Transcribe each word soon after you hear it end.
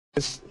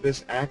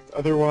this act.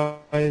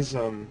 Otherwise,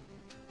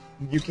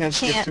 you can't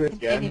skip to it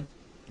again.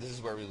 This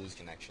is where we lose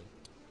connection.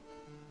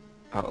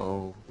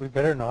 Uh-oh. We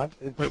better not.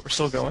 Wait, we're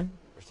still going?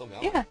 We're still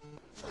going? Yeah.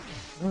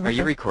 Are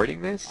you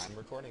recording this? I'm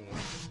recording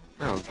this.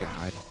 Oh,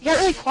 God. You got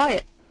really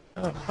quiet.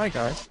 Oh, hi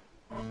guys.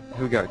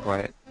 Who got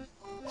quiet?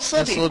 That's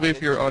a little bit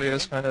if your audio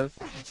is kind of...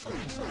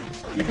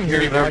 You can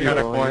hear you, but you're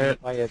kind of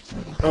quiet.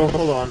 Oh,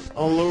 hold on.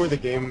 I'll lower the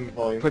game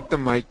volume. Put the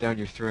mic down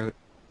your throat.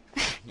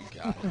 You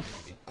got it,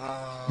 baby.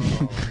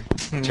 Oh.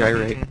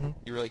 Gyrate.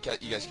 You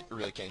guys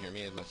really can't hear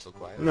me? Am I still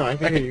quiet? No, I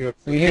can hear you.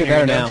 We hear you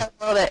better now.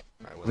 About it.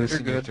 Alright, well,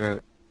 Loosen your good.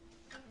 throat.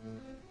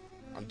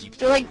 I'm deep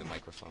They're like- the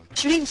microphone.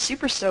 Shooting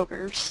super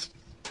soakers.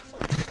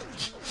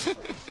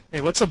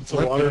 Hey, what's a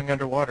blimp water. doing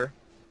underwater?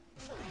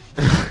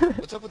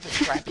 What's up with this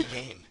crappy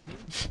game?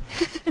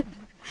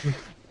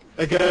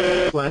 I got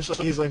a flashlight.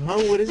 He's like, huh,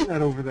 what is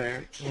that over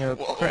there? You know,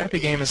 Whoa. crappy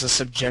game is a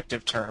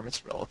subjective term.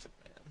 It's relative,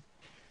 man.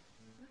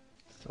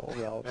 So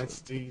relative. That's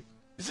deep.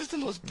 This is the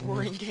most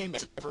boring game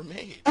ever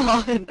made.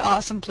 Oh, an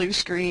awesome blue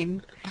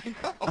screen. I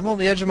know. I'm on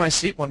the edge of my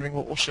seat wondering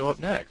what will show up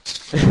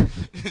next.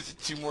 Is it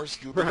 2 more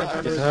scuba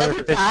divers?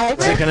 Is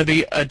it going to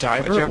be a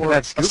diver Watch out for or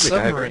that a scuba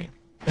diver. submarine?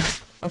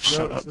 Oh,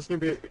 shut No, up. there's gonna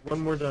be one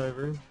more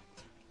diver.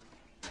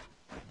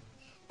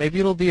 Maybe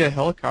it'll be a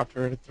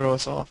helicopter to throw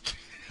us off.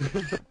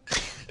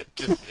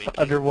 Just thinking.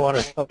 Underwater.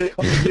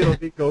 It'll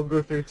be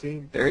Golgo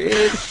 13. There he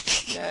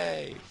is.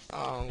 Yay.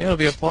 Yeah, it'll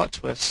be a plot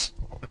twist.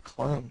 A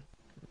clone.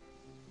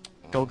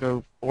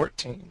 Golgo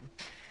 14.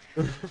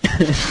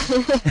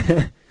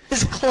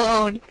 His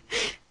clone.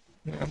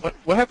 Yeah,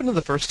 what happened to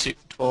the first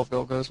 12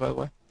 Golgos, by the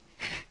way?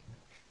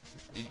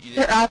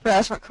 Their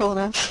operas weren't cool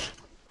enough.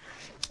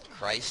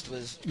 Christ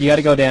was... You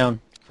gotta go down.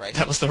 Christ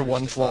That was their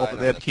one flaw that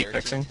they had to keep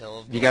crucified on fixing. the 13th hill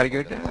of You gotta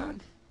go Golgotha.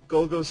 down.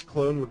 Golgo's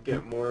clone would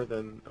get more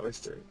than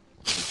Oyster.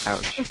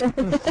 Ouch.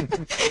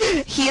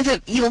 He has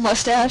an evil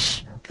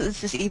mustache, because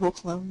it's his evil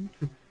clone.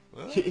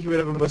 What? He would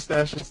have a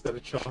mustache instead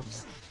of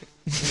chops.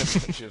 And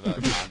a bunch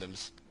of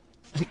condoms.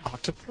 An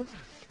octopus?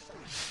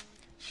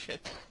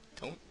 Shit.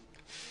 Don't...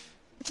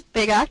 It's a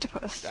big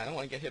octopus. I don't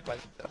want to get hit by...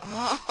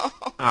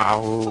 Oh,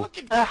 Ow.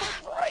 fucking Ugh.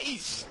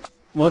 Christ!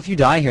 Well, if you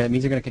die here, that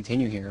means you're gonna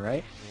continue here,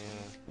 right?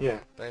 Yeah, Yeah,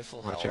 but I have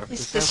full Watch health. out for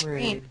It's the the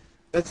screen. submarine.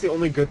 that's the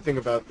only good thing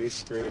about these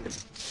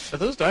screens. Are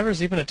those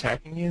divers even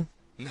attacking you?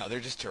 No, they're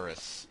just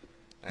tourists.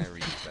 I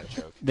reused that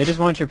joke. They just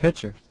want your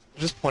picture.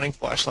 They're just pointing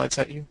flashlights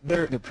at you?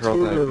 They're The pro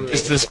diver. totally-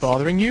 Is this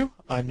bothering you?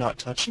 I'm not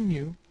touching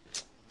you.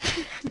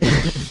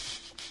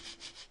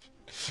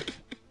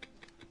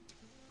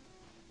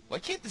 Why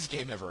can't this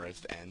game ever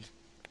end?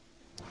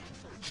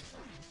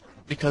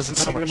 Because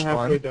it's so Not much even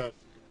halfway fun. done.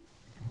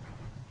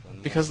 One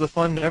more. Because the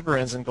fun never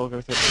ends in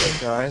Golgo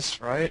 13, guys,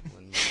 right?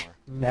 One more.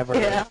 Never.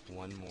 Yeah.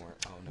 One more.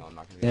 Oh no, I'm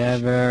not gonna be able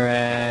to Never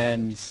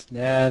ends.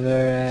 Never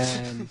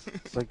ends.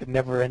 It's like a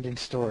never-ending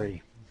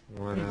story.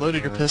 You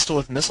loaded your pistol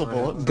with missile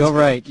bullets. Go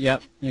right.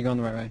 Yep, you're going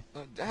the right way.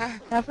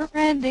 Never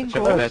ending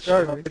Check gold. that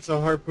shit. It's a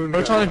harpoon.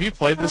 Rotan, gun. have you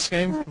played this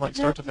game from like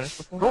start to finish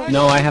before?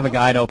 No, I have a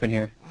guide open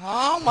here.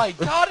 Oh my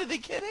god, are they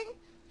kidding?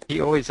 He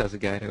always has a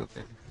guide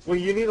open. Well,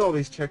 you need all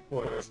these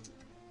checkpoints.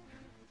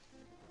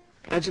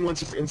 Imagine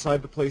once you're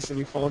inside the place and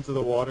you fall into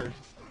the water.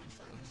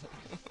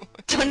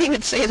 Don't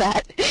even say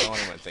that. I don't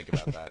even want to think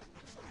about that.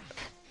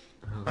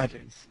 Oh, I do.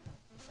 jeez.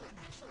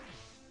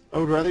 I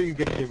would rather you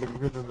get game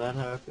over than that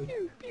happen.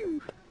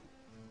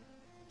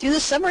 Do the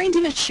submarines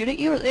even shoot at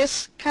you, or they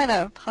just kind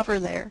of hover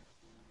there?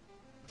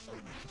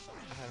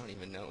 I don't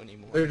even know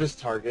anymore. They're just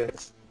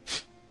targets.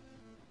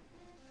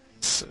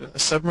 It's a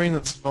submarine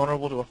that's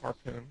vulnerable to a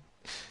harpoon.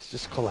 It's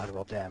just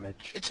collateral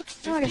damage. It took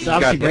Oh, I 50 guess It's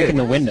obviously got breaking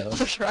hit. the window.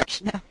 Which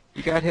direction now?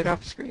 You got hit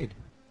off screen.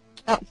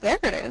 Oh, there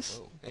it is.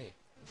 Oh, hey.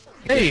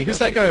 Hey, who's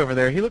that guy over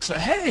there? He looks like...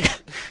 Hey!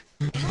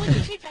 Only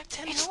feedback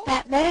 10 It's more.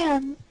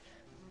 Batman.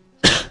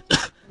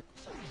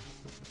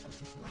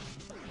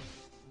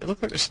 They look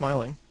like they're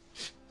smiling.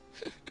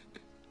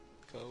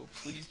 Go,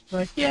 please.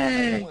 Like, I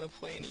yay! don't want to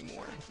play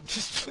anymore.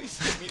 Just please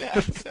get me to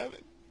Act 7.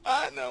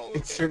 Ah, no.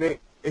 It's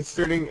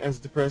turning as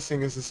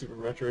depressing as the Super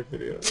Metroid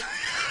video.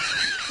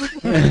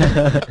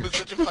 That was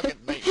such a fucking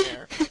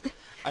nightmare.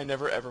 I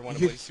never ever want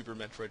to play Super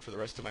Metroid for the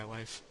rest of my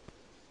life.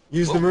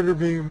 Use the murder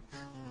beam.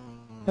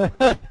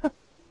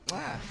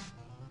 Laugh.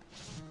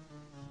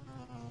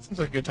 Seems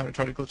like a good time to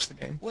try to glitch the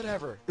game.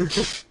 Whatever.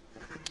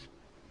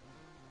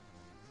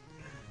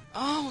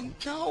 Oh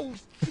no!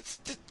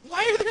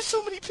 Why are there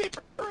so many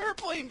paper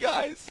airplane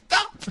guys?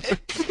 Stop it!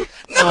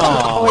 No!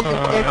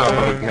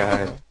 Oh,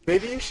 God.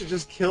 Maybe you should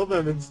just kill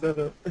them instead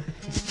of...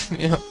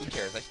 Yeah. Who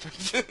cares? I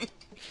started.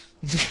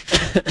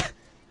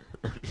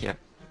 Yeah.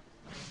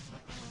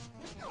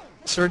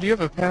 Sir, do you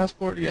have a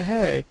passport? Yeah,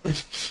 hey.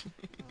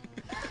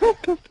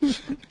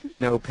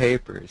 No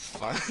papers.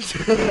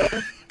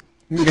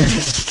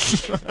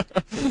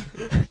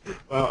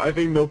 Wow, I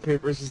think no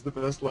papers is the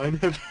best line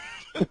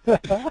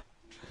ever.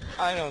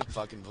 I don't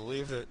fucking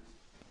believe it.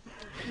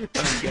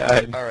 Oh,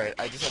 God. Alright,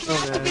 I just You have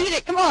have to... to beat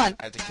it, come on!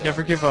 I have to kill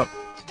Never him. give up.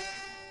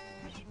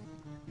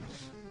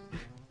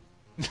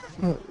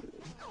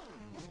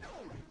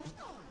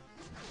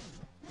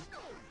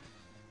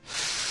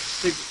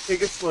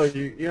 Take it slow.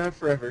 You have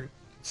forever.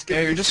 Skip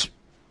Yeah, you're just...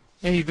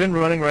 Yeah, you've been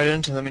running right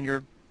into them,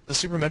 and the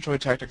Super Metroid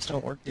tactics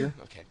don't work here.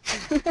 Okay.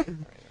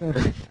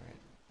 Alright.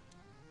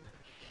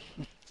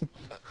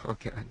 Oh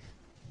god.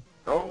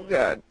 Oh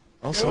god.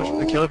 Also,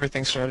 the kill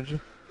everything strategy.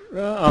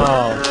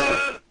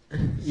 Oh.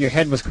 Your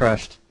head was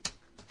crushed.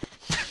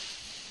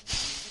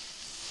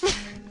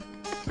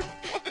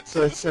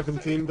 So that's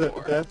 17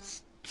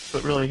 deaths.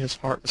 But really, his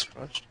heart was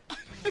crushed.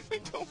 We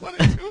don't want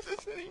to do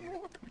this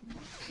anymore.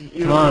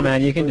 Come on,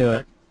 man, you can do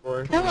it.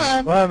 Come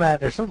on. Well, man,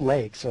 there's no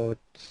leg, so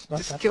it's not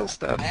Just that kill bad.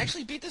 stuff. I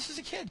actually beat this as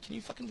a kid. Can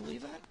you fucking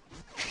believe that?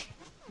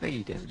 No,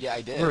 you didn't. Yeah, I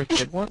You were a did.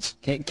 kid once?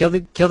 Okay, kill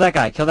that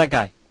guy. Kill that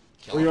guy.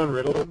 Kill Were you him. on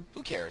Riddle?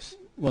 Who cares?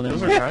 Well,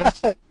 Those never are mind.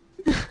 guys.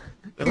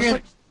 They look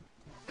like...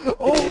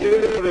 Oh,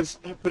 notice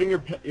putting your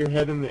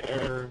head in the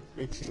air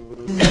makes you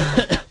lose.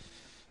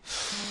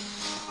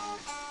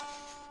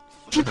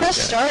 If you press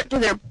start, do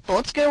their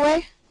bullets go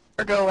away?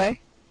 Or go away?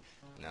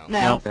 No.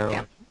 No. No.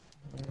 Yeah.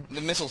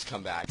 The missiles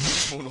come back.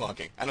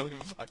 Moonwalking. I don't even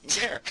fucking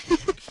care.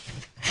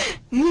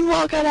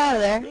 Moonwalk got out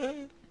of there.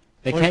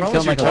 They Well, can't as kill long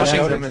as you're Michael touching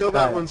Jackson. them, Kill it's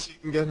that bad. one so you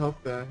can get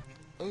health back.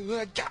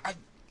 Oh, God.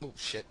 Oh,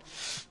 shit.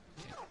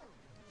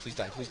 Please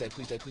die, please die,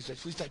 please die, please die,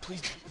 please die,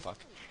 please die. Fuck.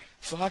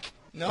 Fuck.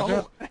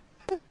 No. Okay.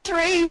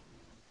 3.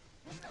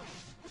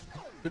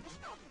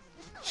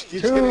 She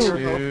keeps getting her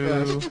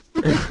health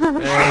back.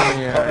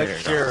 There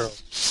you go.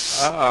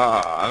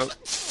 Ah.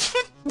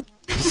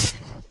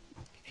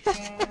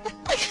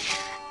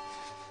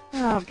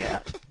 Oh,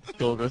 God.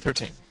 Golgo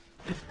 13.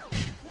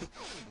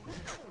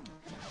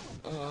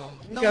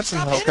 No, got some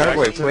stop help. hitting God, me.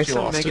 wait, Play you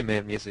some lost Mega it.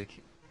 Man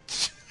music.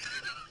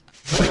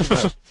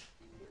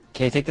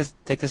 Okay, take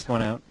this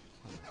one out.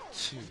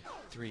 2,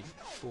 3,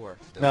 4.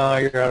 No,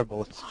 you're out of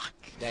bullets.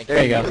 Thank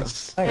There you go. Hey,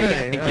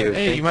 Thank you, Hey,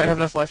 thank you might you. have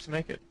enough life to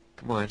make it.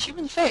 Come on. Shoot him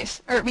in the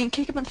face. Or, I mean,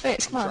 kick him in the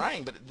face. Come I'm on.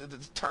 trying, but the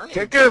turning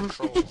Kick him.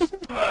 controls.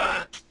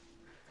 Are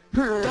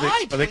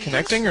Die, they please.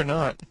 connecting or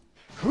not?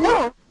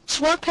 No.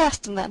 Just walk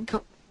past him then.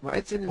 Why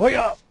is it? Wait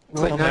up!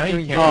 Wait, Well, not now you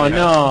doing can't Oh do that.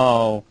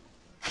 no.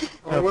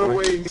 Oh, what a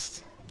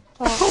waste.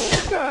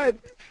 Oh god.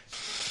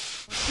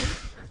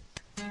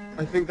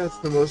 I think that's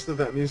the most of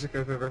that music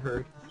I've ever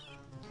heard.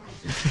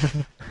 2,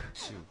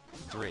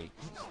 3.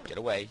 Get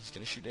away. He's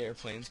gonna shoot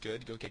airplanes.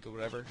 Good. Go, go,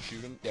 whatever.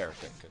 Shoot him. There.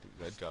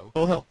 Good. Go.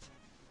 Full health.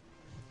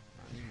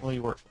 Well,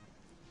 you were.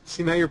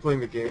 See, now you're playing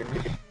the game.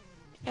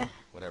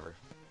 Whatever.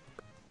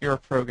 You're a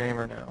pro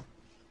gamer now.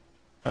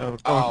 Oh,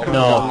 Oh, go.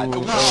 No.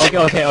 God.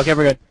 Okay,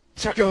 we're good.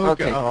 Go,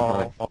 Okay, go.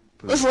 come on.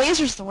 Those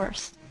lasers the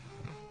worst.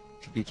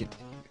 We can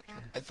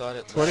I thought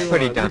it. 21.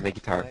 put it down the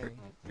guitar.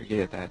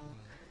 Forget that.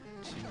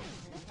 2,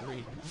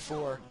 3,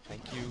 4.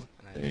 Thank you.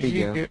 And There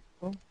you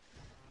go. go.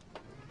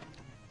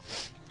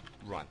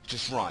 run.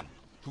 Just run.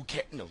 Who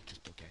cares? No,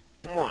 just okay.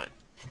 Come on.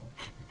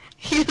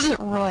 He doesn't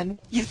run.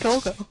 He's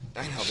Golgo.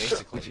 I know,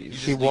 basically. You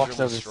just He walks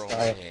leisurely over his style.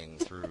 strolling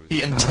through.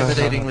 He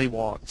intimidating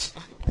walks.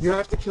 You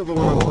have to kill the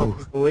one on top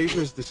because the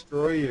lasers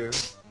destroy you.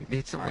 We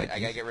need some Alright, I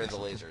like gotta get rid of the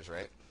lasers,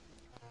 right?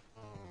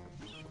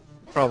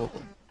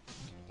 Probably.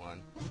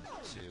 1,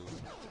 2,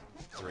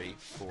 3,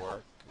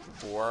 4.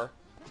 4.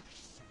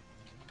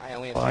 I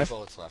only have 5. 3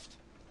 bullets left.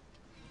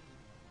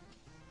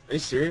 Are you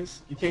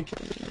serious? You can't kill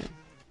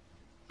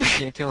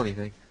can't kill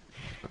anything.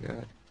 Oh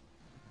god.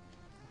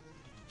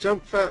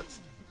 Jump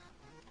fast.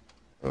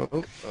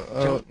 Oh,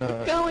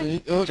 no.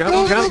 Going. Oh,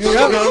 Jump, jump,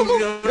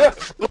 jump.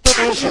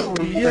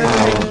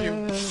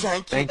 Yeah.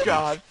 Thank you,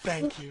 God.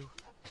 Thank you.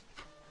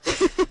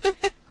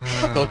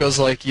 Golgo's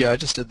like, yeah, I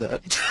just did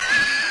that.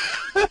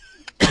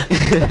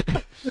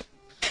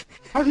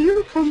 Have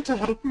you come to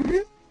help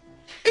me?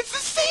 It's the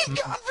same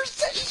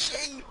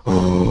conversation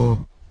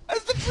Oh.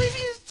 as the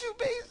previous 2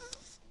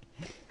 bases.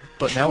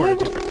 But now we're at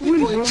different.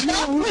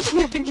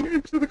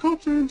 Into the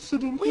culture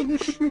incident. Wait,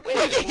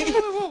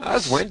 That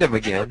was Wyndham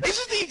again. This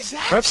is the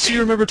exact Perhaps you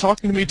remember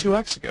talking to me 2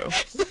 acts ago.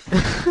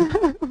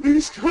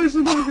 These guys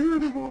are not here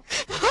anymore.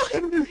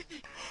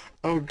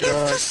 Oh It's the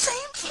god.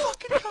 same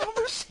fucking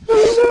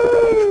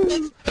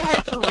conversation.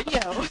 Alright,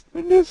 Leo.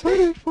 And this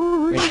headed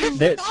forward. Wait,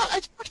 there, God, I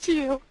talked to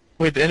you.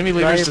 Wait, the enemy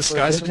leader's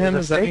disguised as him?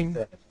 Does that mean...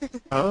 Fake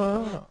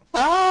Oh. Is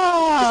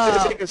Oh.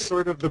 this like a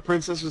sort of the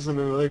princess was in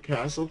another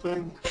castle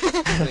thing?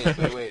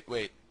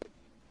 Wait.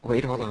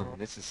 Wait, hold on.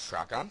 This is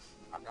Crocon?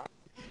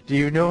 Do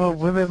you know a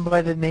woman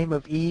by the name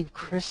of Eve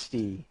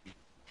Christie?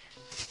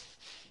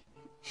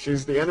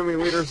 She's the enemy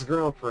leader's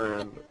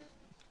girlfriend.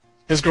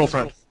 His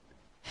girlfriend.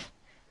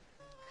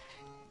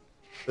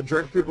 The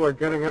drunk people are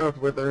getting out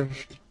with their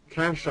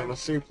cash on a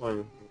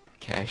seaplane.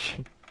 cash.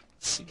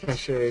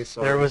 Cache,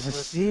 sorry. There was a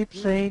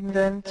seaplane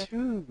then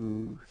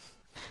too.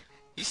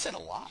 He said a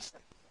lot.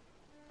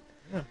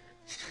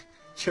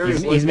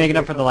 Cherry's he's making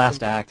up for the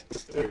last act.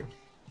 too.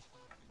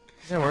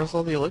 Yeah, where's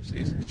all the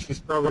ellipses? She's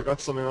probably got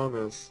something on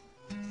this.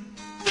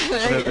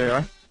 There they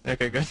are.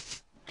 Okay, good.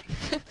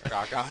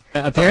 Crocon.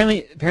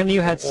 Apparently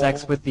you had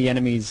sex with the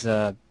enemy's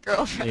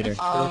Girlfriend. leader.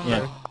 Oh.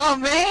 Yeah. Oh,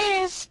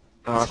 man. It's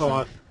Awesome.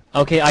 hot.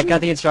 Okay, I got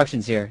the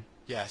instructions here.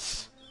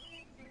 Yes.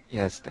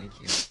 Yes, thank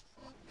you.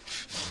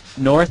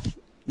 North,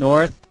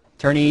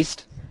 turn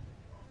east.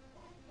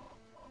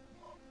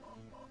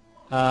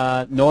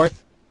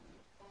 North.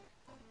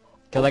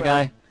 Kill that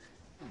guy.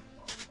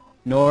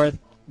 North.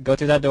 Go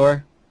through that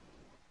door.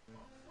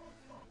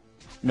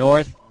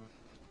 North.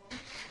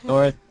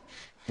 North.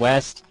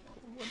 West.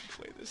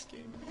 Play this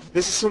game.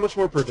 This is so much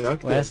more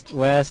productive. West.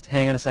 West.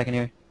 Hang on a second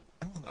here.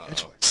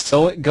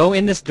 Uh-oh. Go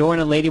in this door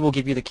and a lady will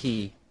give you the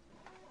key.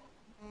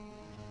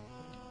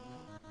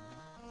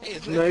 Hey,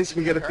 isn't Nice, it,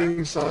 we get a her?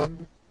 theme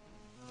song.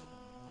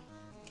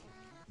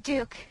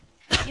 Duke,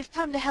 you've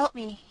come to help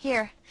me.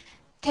 Here,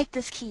 take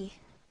this key.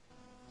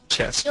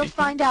 Chess. You'll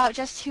find out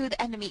just who the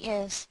enemy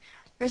is.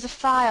 There's a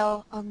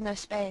file on no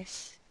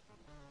space.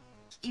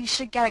 You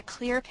should get a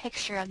clear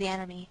picture of the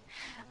enemy.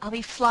 I'll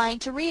be flying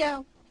to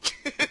Rio.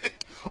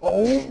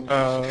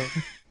 Oh.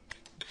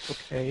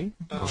 Okay.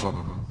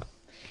 Oh.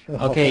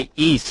 Okay,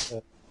 east.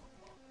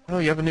 Oh,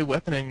 you have a new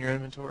weapon in your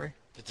inventory.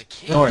 It's a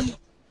key. North.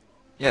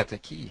 Yeah, it's a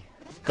key.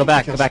 Go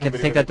back. Go back. You have to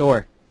take that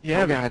door.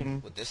 Yeah, Oh, but you God.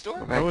 can With this door?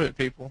 Go throw back. it at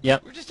people.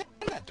 Yep. We're just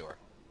taking that door.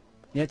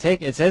 Yeah,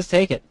 take it. It says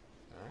take it.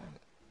 Alright.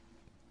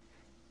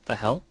 The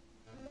hell?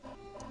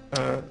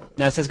 Uh,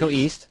 Now it says go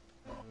east.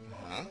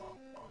 Huh?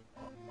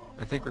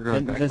 I think we're going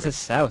Then it backwards. says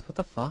south. What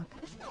the fuck?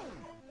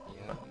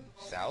 Yeah.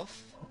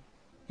 South?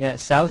 Yeah,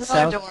 south,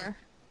 Another south, door.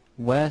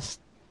 west.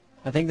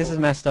 I think this is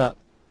messed up.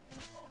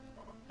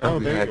 Oh,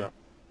 we there had- you go.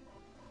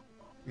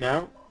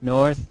 Now?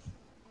 North.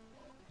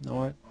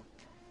 North.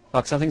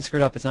 Fuck, something's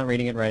screwed up. It's not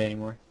reading it right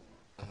anymore.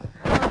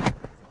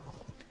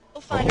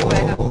 We'll find a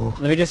way. Oh.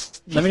 Let me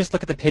just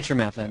look at the picture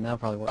map then. That'll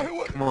probably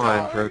work. Come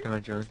on,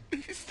 Proton John.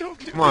 Please don't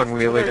do Come on, this.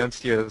 Wheeler, don't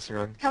steer this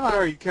wrong. Come on.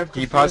 Sorry, you kept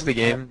Can you pause the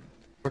game?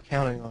 we're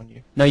counting on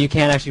you. No, you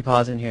can't actually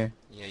pause in here.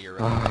 Yeah, you're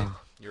right. Oh,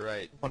 You're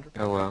right.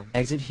 Wonderful. oh well.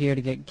 Exit here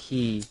to get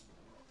key.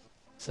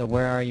 So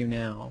where are you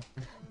now?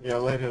 Yeah,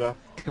 light it up.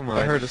 Come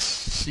I on. heard a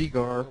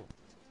cigar.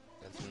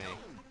 That's me.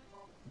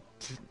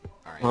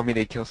 Alright. Want me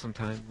to kill some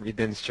time? Read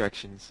the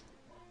instructions.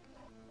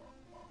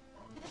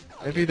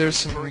 Maybe there's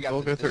some Where we got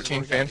Golgo this is where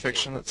 13 we got the fan key.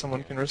 fiction that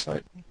someone can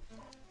recite.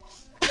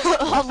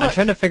 Oh, I'm look.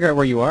 trying to figure out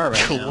where you are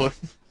right now. Cool.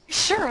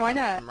 Sure, why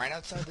not? I'm right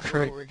outside the door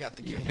Correct. where we got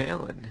the key. You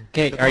failing.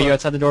 Okay, are you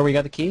outside the door where you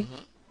got the key?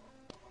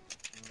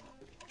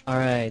 Mhm.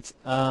 Alright,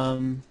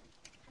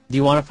 do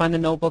you want to find the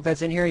notebook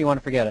that's in here or you want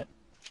to forget it?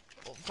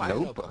 Well, find the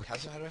Notebook. notebook. How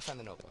do I find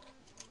the notebook?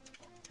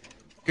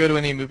 Go to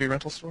any movie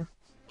rental store.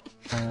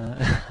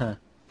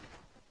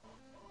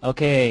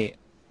 Okay,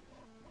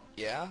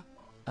 Yeah?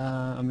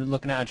 I'm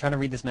looking at, I'm trying to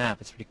read this map.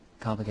 It's pretty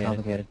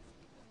complicated.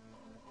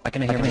 I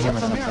can hear myself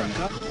saying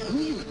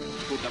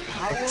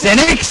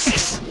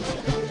Xenix!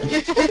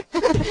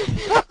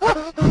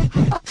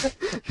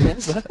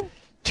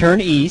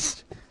 Turn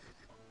east.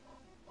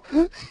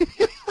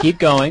 Keep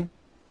going.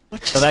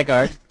 So that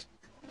guard.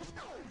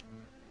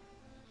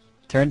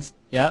 Turns,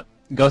 yep.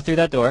 Go through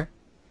that door.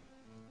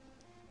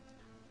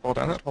 Fall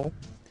down that hole.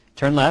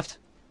 Turn left.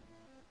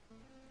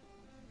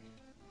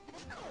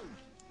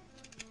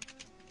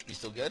 You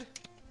still good?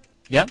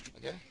 Yep.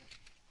 Okay.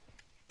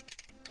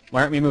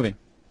 Why aren't we moving?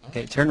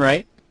 Okay, turn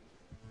right.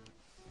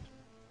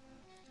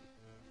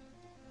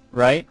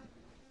 Right.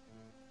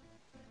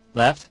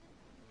 Left.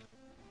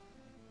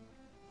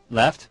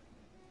 Left.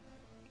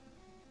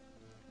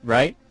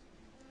 Right.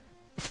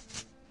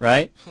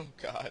 Right. Oh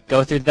god.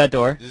 Go through that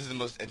door. This is the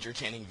most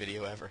entertaining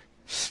video ever.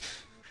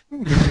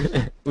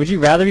 Would you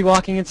rather be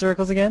walking in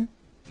circles again?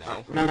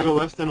 No. Now go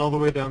left and all the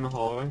way down the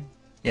hallway.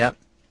 Yep.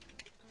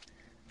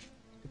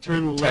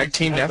 Turn left. Tag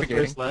team at the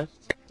navigating. first left.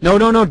 No,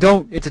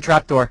 don't. It's a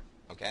trap door.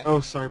 Okay. Oh,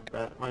 sorry,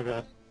 my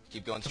bad.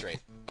 Keep going straight.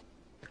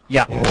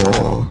 Yeah.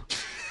 Oh.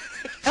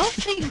 I don't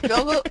think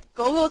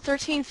Golgo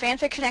 13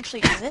 fanfiction actually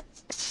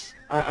exists.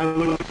 I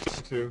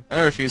looked too.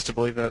 I refuse to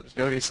believe that. There's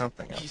gotta be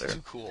something out He's there.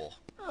 too cool.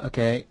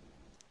 Okay.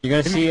 You're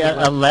gonna see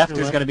a left.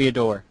 There's gonna be a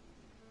door.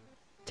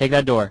 Take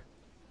that door,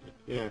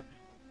 Yeah.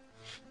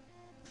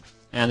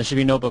 and there should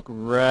be a notebook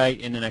right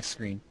in the next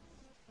screen.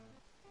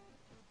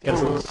 Get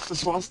Oh, us- it's the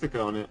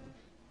swastika on it.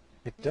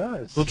 It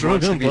does. The Wants to be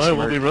dragonfly will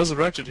smart. be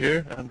resurrected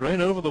here and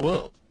reign over the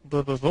world.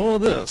 But before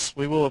this,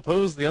 we will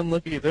oppose the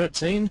unlucky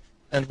 13,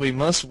 and we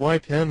must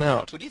wipe him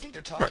out. Who do you think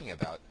they're talking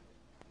about?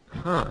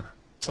 Huh.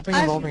 Something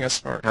involving a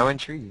spark. How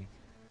intriguing.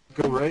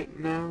 Go right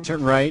now.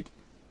 Turn right.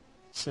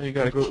 So you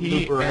got a Go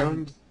key loop around.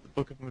 and the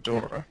Book of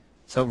Medora.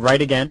 So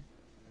right again.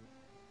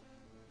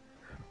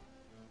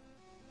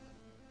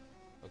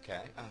 Okay.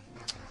 I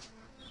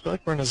feel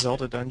like we're in a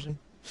Zelda dungeon.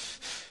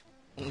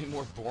 Only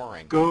more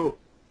boring. Go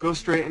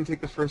straight and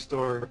take the first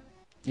door.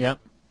 Yep.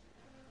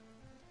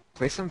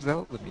 Play some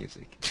Zelda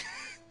music.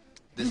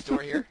 This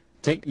door here?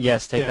 Take Yeah.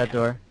 that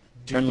door.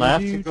 Turn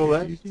left. Go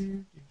left.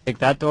 Take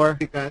that door.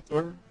 Take that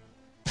door.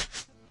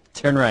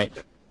 Turn right.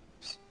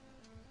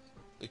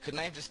 Wait, couldn't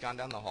I have just gone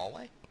down the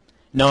hallway?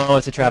 No,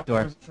 it's a trap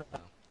door.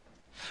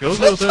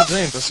 Golgo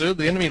 13 pursued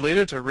the enemy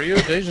leader to Rio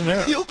de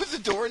Janeiro. He opens the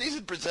door and he's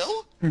in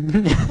Brazil?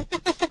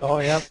 Oh,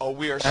 yeah. Oh,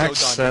 we are so Act done.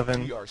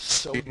 7, We are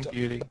so Sleeping done.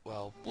 Beauty.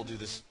 Well, we'll do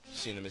this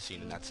scene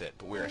and that's it.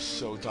 But we are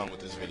so done with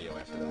this video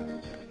after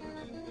that.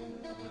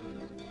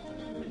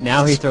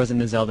 Now he throws in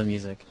the Zelda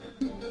music.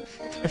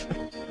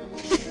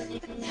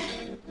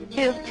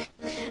 Duke,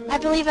 I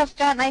believe I've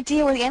got an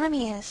idea where the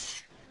enemy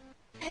is.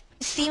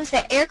 seems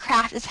the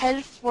aircraft is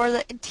headed for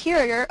the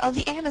interior of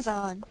the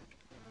Amazon.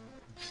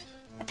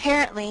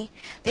 Apparently,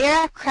 the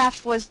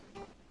aircraft was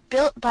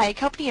built by a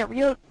company in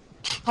Rio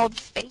called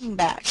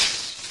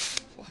Fangbacks.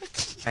 What?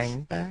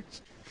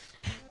 Fangbacks?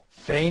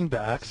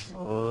 Fangbacks?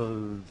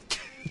 Oh.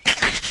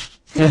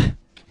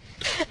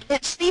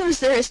 It seems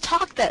there is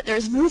talk that there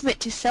is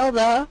movement to sell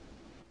the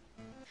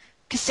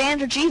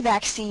Cassandra G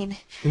vaccine.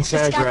 It's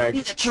got to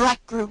be the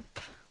direct group.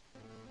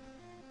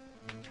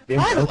 By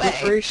the way,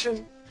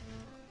 Infiltration?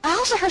 I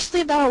also heard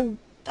something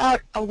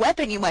about a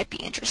weapon you might be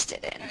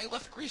interested in. I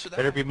left Greece with that.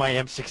 Better be my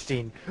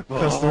M16.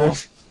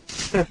 Customers.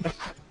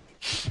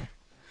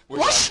 We're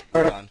What?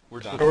 done. We're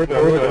done.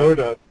 We're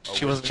done.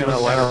 She wasn't gonna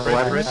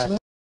elaborate.